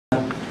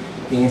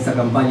en esta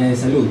campaña de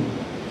salud.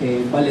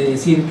 Vale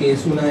decir que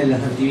es una de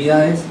las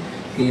actividades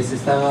que se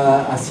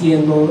está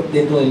haciendo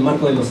dentro del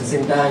marco de los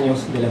 60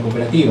 años de la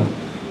cooperativa.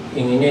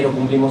 En enero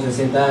cumplimos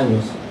 60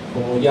 años.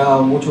 Como ya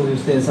muchos de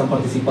ustedes han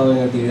participado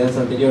en actividades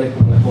anteriores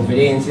como las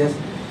conferencias,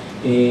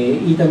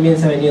 y también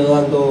se ha venido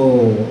dando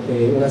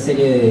una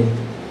serie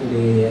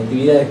de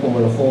actividades como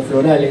los juegos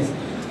florales,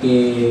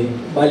 que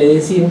vale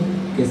decir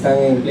que están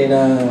en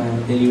plena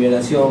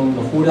deliberación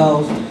los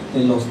jurados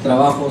de los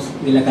trabajos,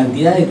 de la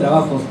cantidad de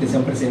trabajos que se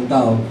han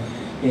presentado.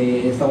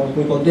 Estamos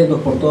muy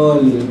contentos por toda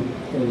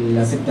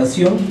la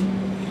aceptación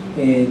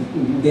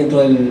dentro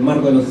del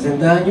marco de los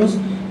 60 años,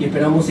 y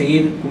esperamos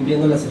seguir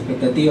cumpliendo las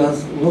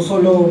expectativas, no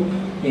solo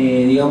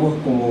digamos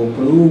como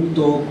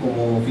producto,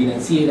 como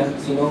financiera,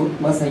 sino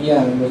más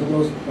allá.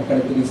 Nosotros nos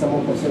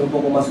caracterizamos por ser un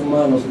poco más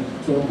humanos,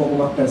 ser un poco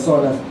más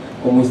personas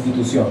como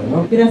institución,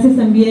 ¿no? Gracias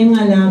también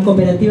a la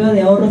Cooperativa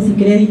de Ahorros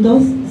y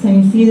Créditos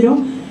San Isidro,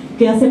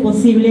 que hace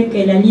posible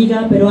que la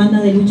Liga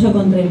Peruana de Lucha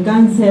contra el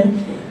Cáncer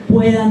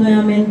pueda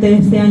nuevamente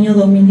este año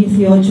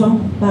 2018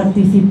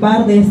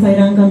 participar de esta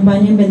gran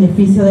campaña en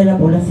beneficio de la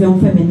población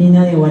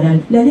femenina de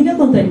Huaral. La Liga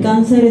contra el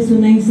Cáncer es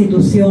una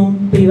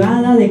institución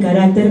privada de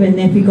carácter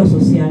benéfico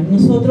social.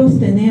 Nosotros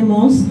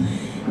tenemos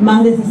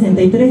más de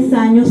 63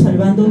 años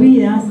salvando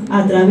vidas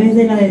a través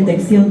de la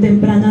detección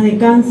temprana de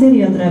cáncer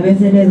y a través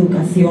de la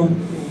educación.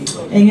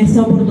 En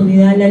esta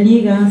oportunidad la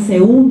Liga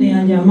se une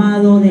al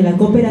llamado de la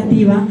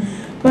cooperativa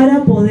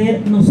para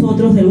poder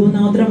nosotros de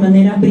alguna u otra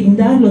manera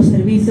brindar los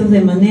servicios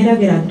de manera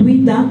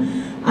gratuita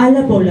a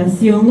la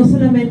población, no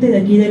solamente de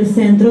aquí del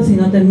centro,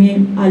 sino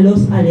también a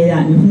los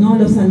aledaños, ¿no?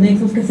 Los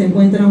anexos que se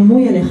encuentran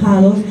muy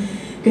alejados,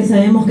 que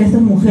sabemos que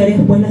estas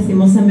mujeres pues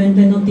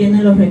lastimosamente no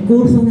tienen los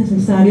recursos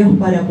necesarios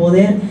para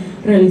poder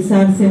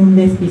realizarse un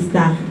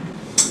despistaje.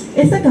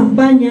 Esta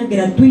campaña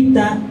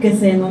gratuita, que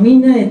se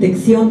denomina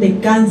detección de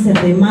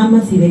cáncer de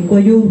mamas y de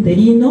cuello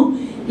uterino,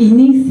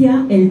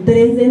 inicia el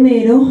 3 de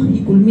enero y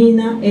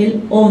culmina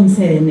el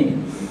 11 de enero.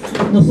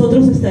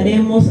 Nosotros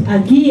estaremos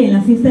aquí en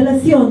las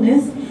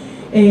instalaciones,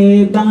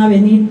 van a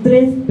venir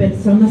 3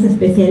 personas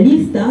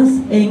especialistas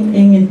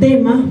en el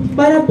tema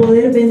para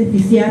poder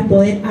beneficiar,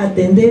 poder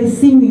atender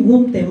sin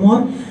ningún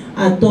temor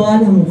a todas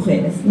las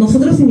mujeres.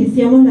 Nosotros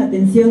iniciamos la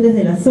atención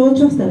desde las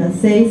 8 hasta las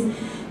 6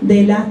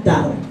 de la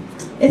tarde.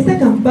 Esta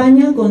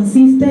campaña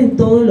consiste en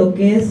todo lo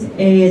que es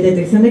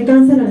detección de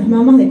cáncer a las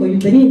mamas de cuello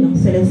uterino.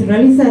 Se les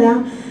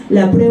realizará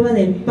la prueba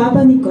del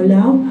Papa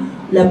Nicolau,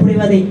 la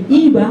prueba de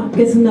IVA,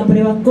 que es una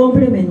prueba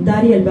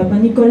complementaria al Papa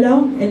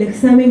Nicolau, el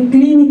examen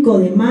clínico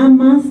de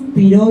mamas,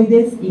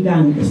 tiroides y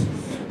ganglios.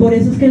 Por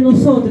eso es que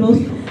nosotros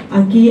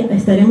aquí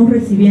estaremos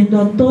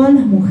recibiendo a todas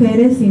las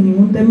mujeres sin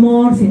ningún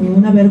temor, sin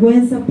ninguna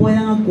vergüenza,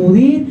 puedan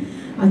acudir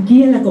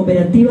aquí en la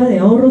Cooperativa de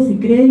Ahorros y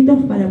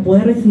Créditos para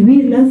poder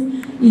recibirlas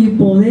y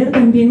poder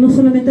también no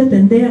solamente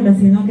atenderlas,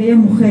 sino a aquellas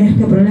mujeres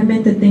que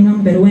probablemente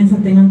tengan vergüenza,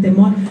 tengan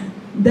temor,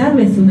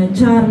 darles una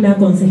charla,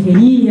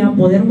 consejería,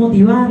 poder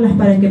motivarlas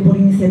para que por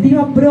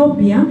iniciativa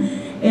propia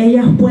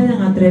ellas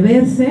puedan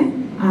atreverse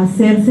a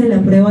hacerse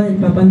la prueba del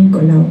Papa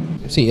Nicolau.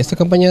 Sí, esta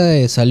campaña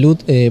de salud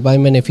va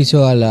en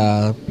beneficio a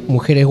las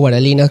mujeres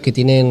guaralinas que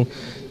tienen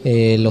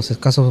los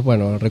escasos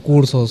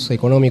recursos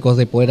económicos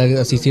de poder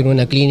asistir a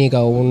una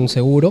clínica o un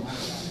seguro.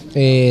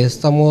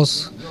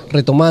 Estamos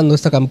retomando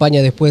esta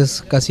campaña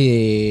después casi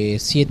de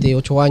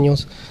 7-8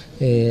 años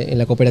en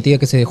la cooperativa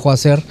que se dejó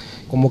hacer.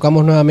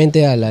 Convocamos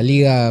nuevamente a la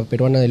Liga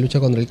Peruana de Lucha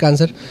contra el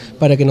Cáncer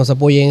para que nos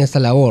apoye en esta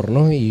labor,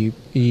 ¿no? Y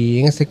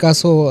en este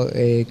caso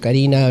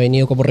Karina ha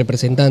venido como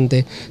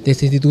representante de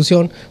esta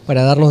institución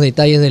para darnos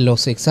detalles de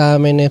los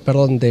exámenes,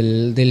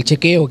 del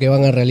chequeo que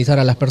van a realizar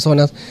a las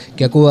personas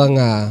que acudan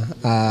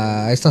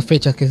a estas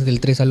fechas, que es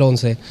del 3 al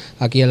 11,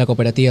 aquí a la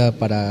cooperativa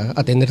para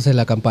atenderse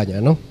la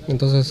campaña, ¿no?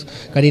 Entonces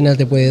Karina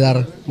te puede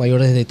dar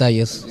mayores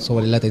detalles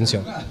sobre la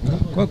atención.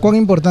 ¿Cuán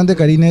importante,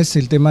 Karina, es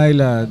el tema de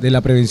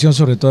la prevención,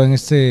 sobre todo en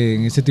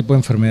este tipo de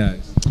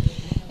enfermedades?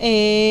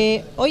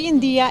 Hoy en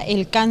día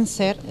el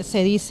cáncer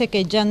se dice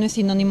que ya no es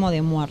sinónimo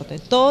de muerte.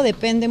 Todo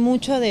depende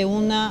mucho de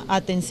una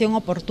atención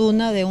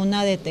oportuna, de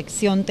una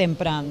detección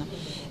temprana.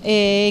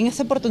 En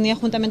esta oportunidad,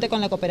 juntamente con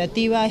la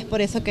cooperativa, es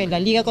por eso que la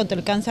Liga contra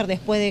el Cáncer,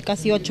 después de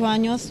casi 8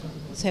 años,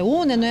 se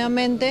une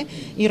nuevamente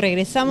y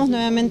regresamos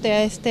nuevamente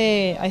a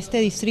este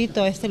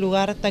distrito, a este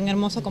lugar tan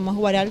hermoso como es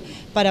Huaral,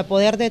 para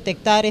poder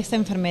detectar esta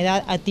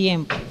enfermedad a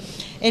tiempo.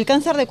 El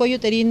cáncer de cuello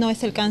uterino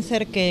es el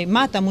cáncer que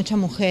mata a muchas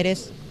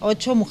mujeres.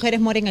 8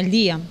 mujeres mueren al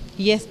día,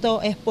 y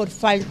esto es por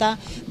falta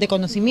de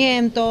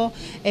conocimiento,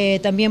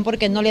 también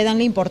porque no le dan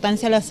la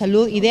importancia a la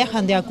salud y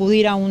dejan de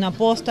acudir a una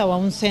posta o a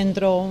un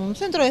centro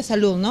de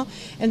salud, ¿no?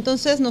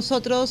 Entonces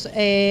nosotros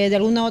de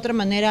alguna u otra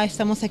manera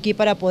estamos aquí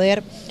para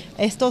poder,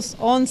 estos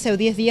 11 o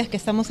 10 días que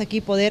estamos aquí,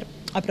 poder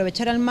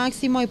aprovechar al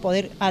máximo y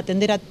poder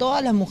atender a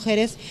todas las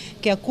mujeres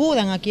que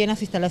acudan aquí en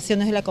las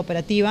instalaciones de la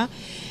cooperativa.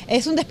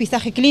 Es un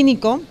despistaje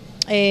clínico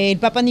El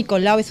Papa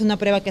Nicolau es una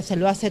prueba que se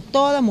lo hace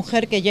toda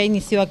mujer que ya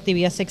inició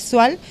actividad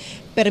sexual,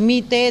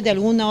 permite de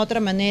alguna u otra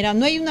manera,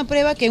 no hay una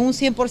prueba que un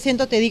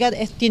 100% te diga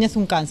tienes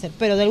un cáncer,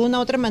 pero de alguna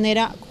u otra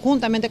manera,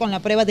 juntamente con la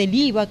prueba del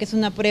IVA, que es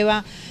una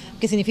prueba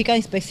que significa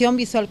inspección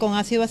visual con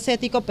ácido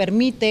acético,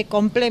 permite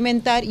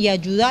complementar y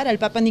ayudar al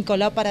Papa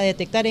Nicolau para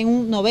detectar en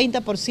un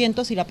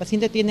 90% si la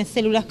paciente tiene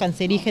células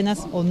cancerígenas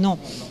o no.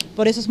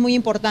 Por eso es muy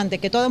importante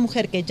que toda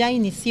mujer que ya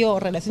inició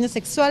relaciones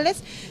sexuales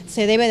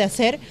se debe de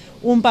hacer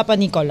un Papa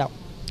Nicolau,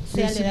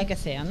 sea la edad que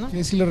sea, ¿no? Quiere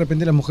decirle de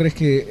repente a las mujeres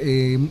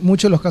que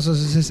muchos de los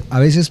casos a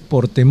veces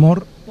por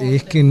temor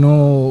es que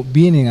no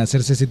vienen a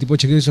hacerse ese tipo de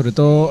chequeo, y sobre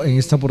todo en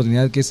esta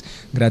oportunidad que es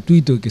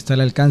gratuito y que está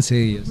al alcance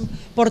de ellas.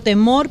 Por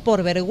temor,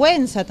 por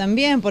vergüenza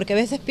también, porque a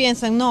veces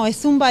piensan, no,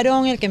 es un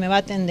varón el que me va a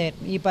atender.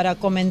 Y para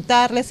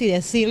comentarles y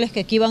decirles que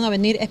aquí van a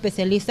venir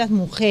especialistas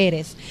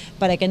mujeres,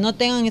 para que no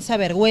tengan esa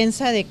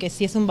vergüenza de que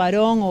si es un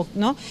varón o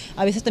no.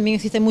 A veces también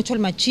existe mucho el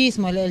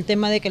machismo, el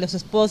tema de que los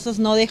esposos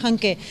no dejan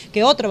que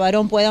otro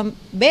varón pueda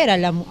ver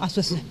a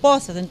sus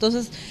esposas.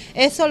 Entonces,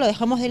 eso lo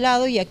dejamos de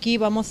lado y aquí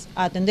vamos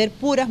a atender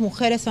puras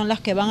mujeres, son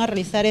las que van a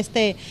realizar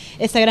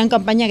esta gran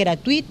campaña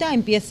gratuita.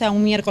 Empieza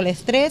un miércoles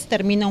 3,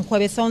 termina un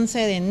jueves 11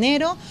 de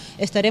enero.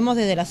 Estaremos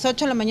desde las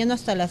 8 de la mañana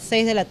hasta las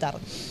 6 de la tarde.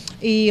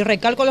 Y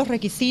recalco los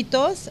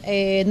requisitos: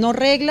 no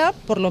regla,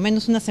 por lo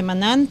menos una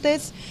semana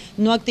antes,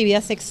 no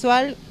actividad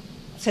sexual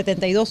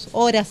 72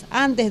 horas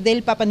antes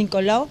del Papa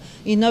Nicolau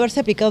y no haberse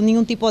aplicado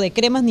ningún tipo de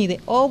cremas ni de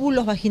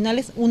óvulos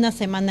vaginales una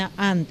semana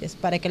antes,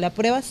 para que la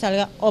prueba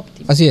salga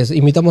óptima. Así es,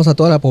 invitamos a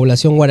toda la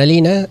población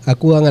guaralina,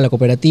 acudan a la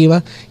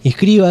cooperativa,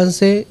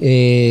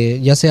 inscríbanse,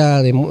 ya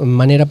sea de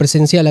manera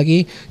presencial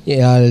aquí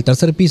al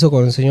tercer piso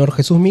con el señor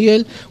Jesús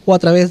Miguel, o a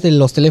través de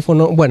los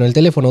teléfonos, bueno, el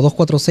teléfono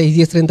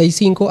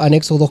 246-1035,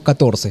 anexo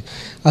 214.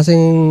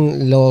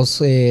 Hacen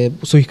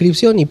su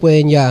inscripción y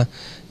pueden ya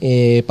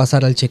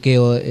pasar al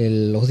chequeo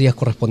los días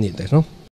correspondientes, ¿no?